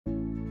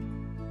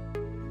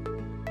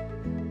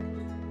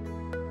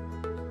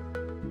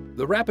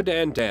The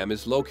Rapidan Dam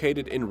is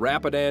located in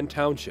Rapidan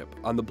Township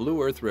on the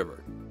Blue Earth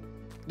River.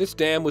 This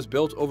dam was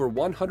built over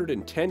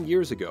 110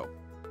 years ago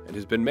and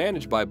has been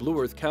managed by Blue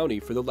Earth County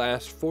for the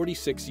last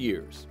 46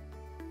 years.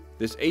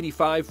 This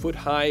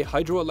 85-foot-high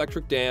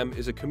hydroelectric dam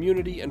is a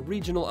community and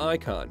regional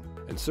icon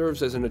and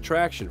serves as an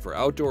attraction for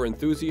outdoor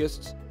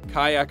enthusiasts,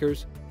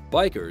 kayakers,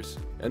 bikers,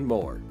 and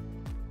more.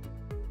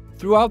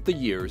 Throughout the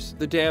years,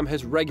 the dam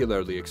has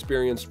regularly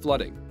experienced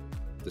flooding,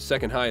 the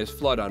second highest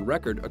flood on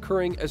record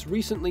occurring as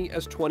recently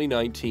as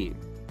 2019.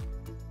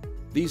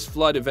 These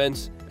flood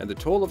events and the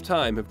toll of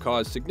time have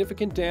caused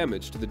significant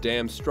damage to the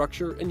dam's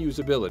structure and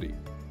usability.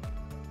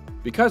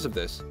 Because of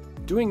this,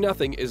 doing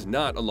nothing is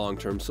not a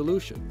long-term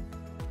solution.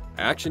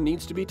 Action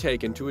needs to be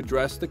taken to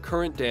address the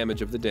current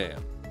damage of the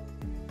dam.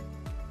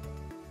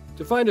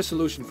 To find a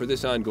solution for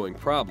this ongoing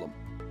problem,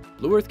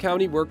 Blue Earth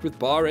County worked with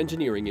Barr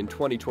Engineering in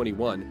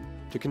 2021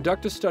 to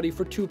conduct a study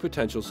for two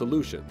potential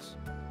solutions: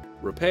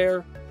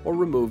 repair or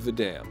remove the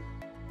dam.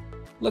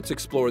 Let's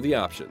explore the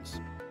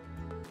options.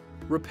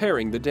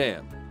 Repairing the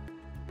dam.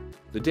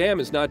 The dam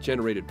has not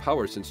generated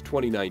power since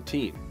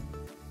 2019.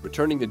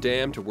 Returning the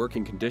dam to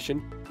working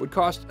condition would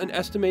cost an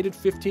estimated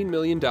 $15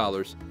 million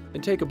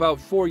and take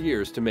about 4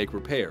 years to make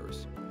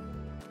repairs.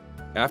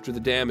 After the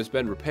dam has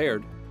been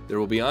repaired, there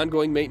will be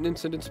ongoing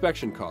maintenance and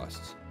inspection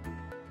costs.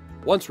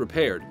 Once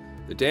repaired,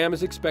 the dam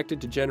is expected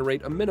to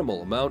generate a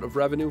minimal amount of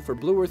revenue for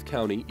Blue Earth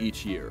County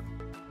each year.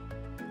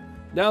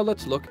 Now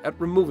let's look at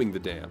removing the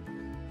dam.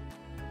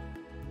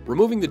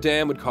 Removing the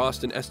dam would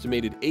cost an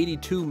estimated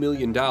 $82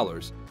 million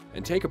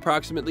and take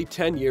approximately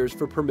 10 years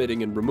for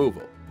permitting and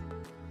removal.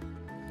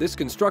 This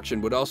construction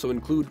would also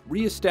include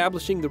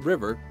re-establishing the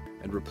river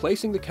and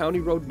replacing the County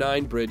Road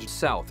 9 bridge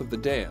south of the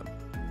dam.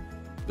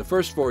 The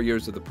first 4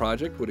 years of the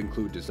project would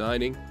include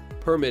designing,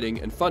 permitting,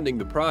 and funding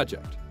the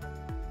project.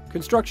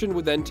 Construction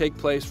would then take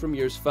place from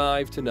years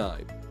 5 to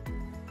 9.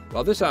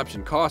 While this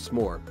option costs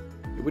more,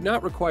 it would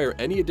not require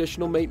any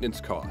additional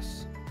maintenance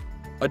costs.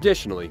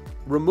 Additionally,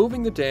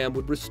 removing the dam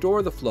would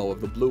restore the flow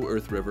of the Blue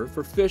Earth River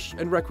for fish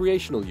and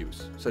recreational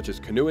use, such as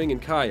canoeing and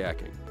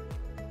kayaking.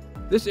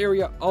 This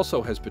area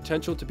also has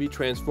potential to be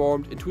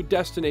transformed into a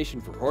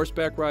destination for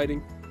horseback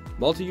riding,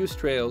 multi-use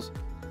trails,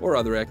 or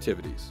other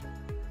activities.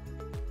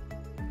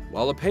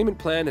 While a payment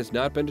plan has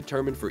not been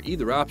determined for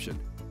either option,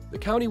 the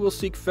county will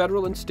seek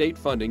federal and state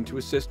funding to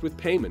assist with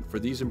payment for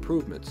these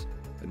improvements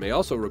and may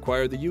also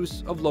require the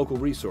use of local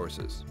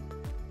resources.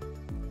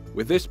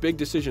 With this big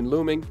decision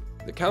looming,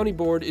 the county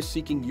board is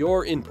seeking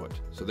your input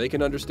so they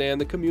can understand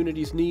the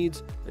community's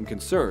needs and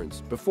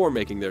concerns before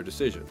making their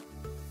decision.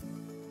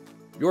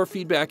 Your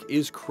feedback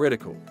is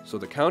critical so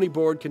the county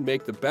board can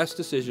make the best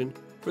decision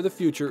for the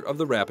future of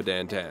the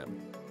Rapidan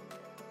Dam.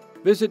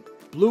 Visit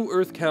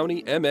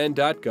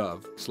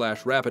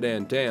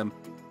BlueEarthCountyMn.gov/RapidanDam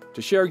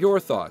to share your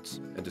thoughts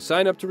and to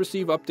sign up to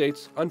receive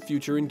updates on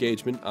future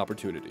engagement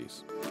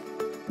opportunities.